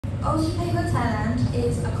OG Paper Thailand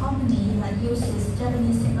is a company that uses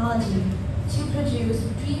Japanese technology to produce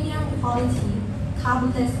premium quality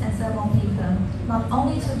carbonless and thermal paper, not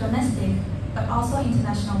only to domestic but also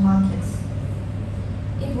international markets.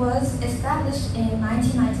 It was established in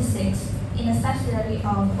 1996 in a subsidiary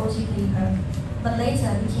of OG Paper, but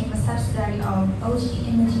later became a subsidiary of OG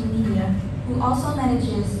Imaging Media, who also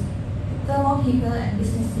manages thermal paper and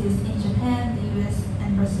businesses in Japan, the US,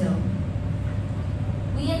 and Brazil.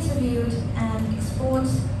 We interviewed an export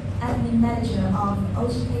admin manager of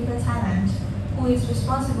OG Paper Thailand, who is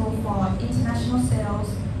responsible for international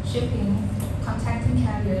sales, shipping, contacting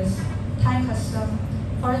carriers, Thai custom,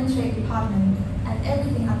 foreign trade department, and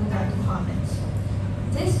everything under that department.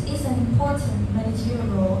 This is an important managerial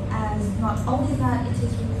role, as not only that it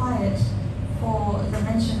is required for the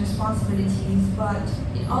mentioned responsibilities, but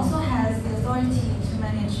it also has the authority to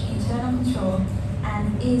manage internal control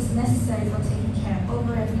and is necessary for taking care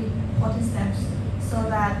over every important steps, so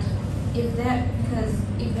that if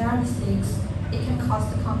there are mistakes, it can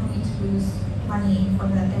cause the company to lose money for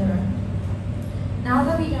that error. Now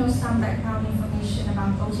that we know some background information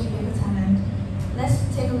about OG Paper Thailand,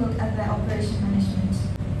 let's take a look at their operation management.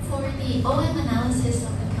 For the OM analysis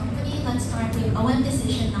of the company, let's start with OM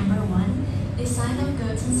decision number 1, design of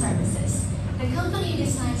goods and services. The company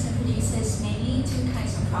designs and produces mainly 2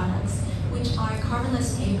 kinds of products, which are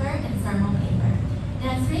carbonless paper and thermal paper.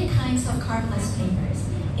 There are 3 kinds of carbonless papers,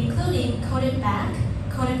 including coated back,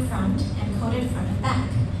 coated front, and coated front and back.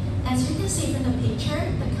 As you can see from the picture,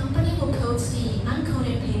 the company will coat the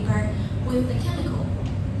uncoated paper with the chemical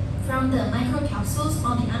from the microcapsules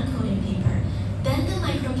on the uncoated paper. Then the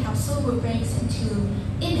microcapsule will break into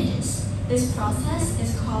images. This process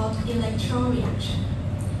is called electroreaction.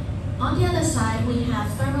 On the other side, we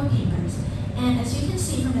have thermal papers. And as you can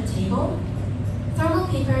see from the table, thermal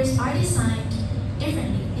papers are designed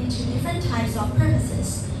differently into different types of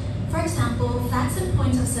purposes. For example, fax and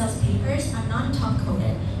point of sales papers are non-top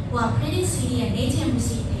coated, while printed CD and ATM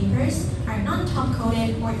receipt papers are non-top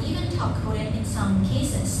coated or even top coated in some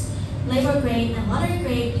cases. Labor grade and lottery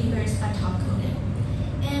grade papers are top coated.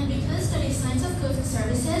 And because the designs of goods and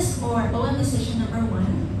services, or OM decision number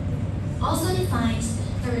 1, also defines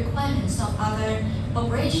the requirements of other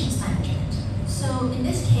operations management. So in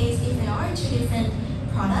this case, if there are 2 different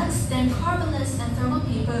products, then carbonless and thermal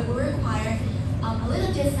paper will require a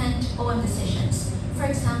little different OM decisions. For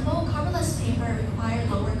example, carbonless paper require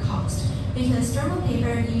lower cost because thermal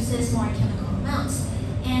paper uses more chemical amounts,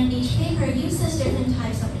 and each paper uses different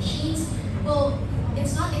types of machines. Well,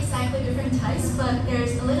 it's not exactly different types, but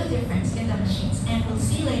there's a little difference in the machines, and we'll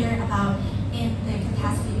see later about in the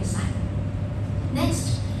capacity design.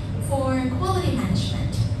 Next, for quality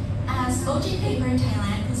management, as OG Paper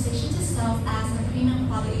Thailand positions itself as a premium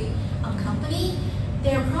quality company,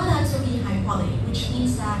 their products will be high quality, which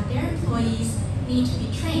means that their employees need to be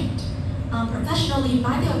trained professionally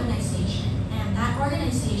by the organization, and that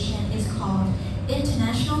organization is called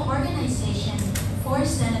International Organization for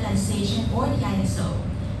Standardization, or the ISO.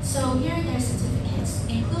 So here are their certificates,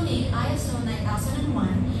 including ISO 9001,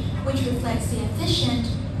 which reflects the efficient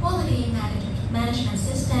quality management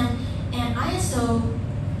system, and ISO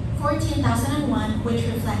 14001, which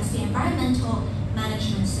reflects the environmental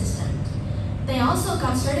management system. They also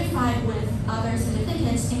got certified with other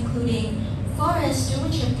certificates, including Forest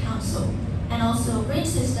Stewardship Council, and also Green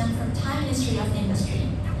System from Thai Ministry of Industry.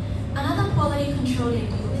 Another quality control they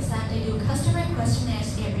do is that they do customer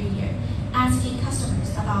questionnaires every year, asking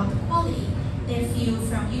customers about the quality they feel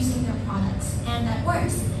from using their products. And that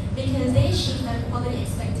works because they achieve their quality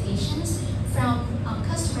expectations from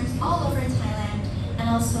customers all over Thailand and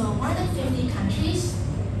also more than 50 countries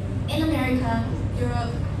in America,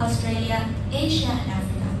 Europe, Australia, Asia, and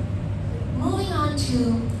Africa. Moving on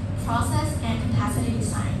to process and capacity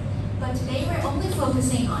design. But today we're only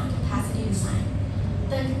focusing on capacity design.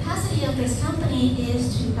 The capacity of this company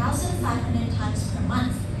is 2,500 tons per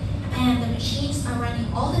month, and the machines are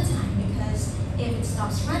running all the time because if it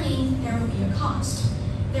stops running, there will be a cost.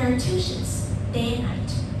 There are 2 shifts, day and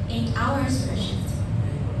night, 8 hours per shift.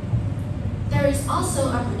 There is also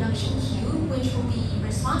a production queue, which will be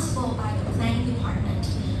responsible by the planning department.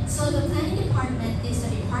 So the planning department is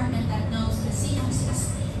the department that knows the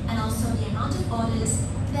sequences and also the amount of orders.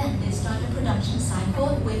 Then they start the production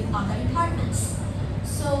cycle with other departments.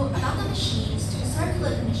 So about the machines, to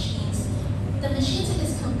circulate the machines in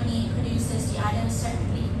this company produces the items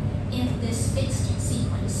separately in this fixed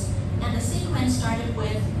sequence. And the sequence started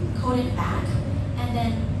with coated back, and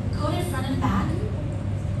then coated front and back,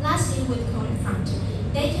 lastly with coated front.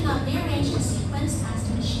 They cannot rearrange the sequence as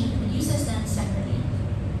the machine produces them separately.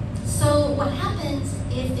 So what happens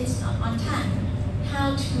if it's not on time?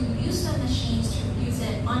 How to use the machines to use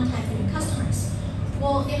it on time for your customers?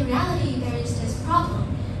 Well, in reality, there is this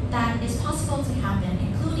problem that is possible to happen,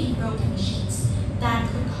 including broken machines, that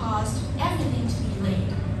could cause everything to be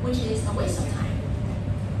delayed, which is a waste of time.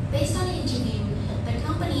 Based on the interview, the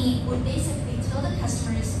company would basically tell the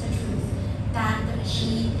customers the truth that the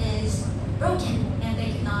machine is broken and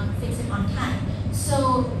they cannot fix it on time.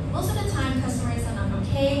 So most of the time, customers are not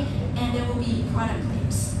okay and there will be product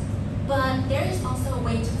claims. But there is also a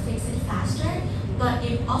way to fix it faster, but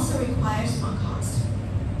it also requires more cost.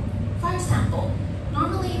 For example,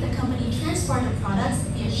 normally the company transports the products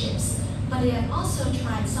via ships, but they have also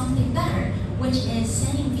tried something better, which is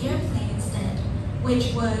sending via plane instead,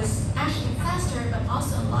 which was actually faster but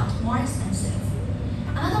also a lot more expensive.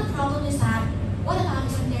 Another problem is that what about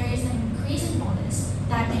if there is an increase in bonus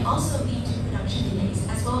that may also lead to production delays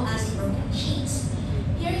as well as broken machines?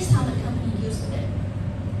 Here is how the company deals with it.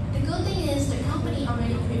 The good thing is the company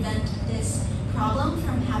already prevent this problem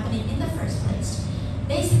from happening in the first place.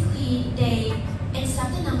 Basically, they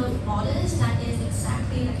accept the number of orders that is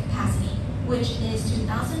exactly the capacity, which is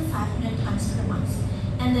 2,500 tons per month.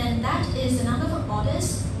 And then that is the number of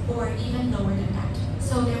orders or even lower than that.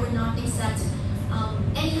 So they would not accept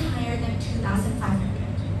any higher than 2,500.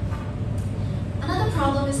 Another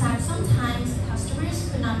problem is that sometimes customers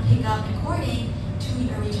could not pick up according to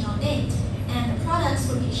the original date, and the products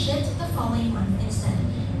would be shipped the following month instead,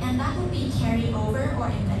 and that would be carryover or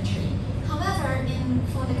inventory. However,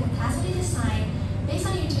 for the capacity design, based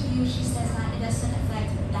on the interview, she says that it doesn't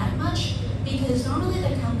affect that much because normally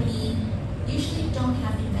the company usually don't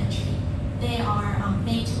have inventory. They are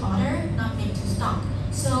made to order, not made to stock.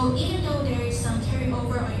 So even though there is some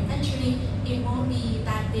carryover or inventory, it won't be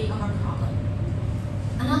that big of a problem.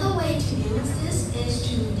 Another way to deal with this is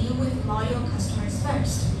to deal with loyal customers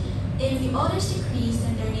first. If the orders decrease,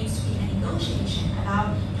 then there needs to be a negotiation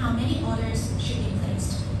about how many orders should be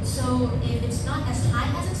placed. So if it's not as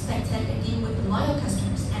high as expected,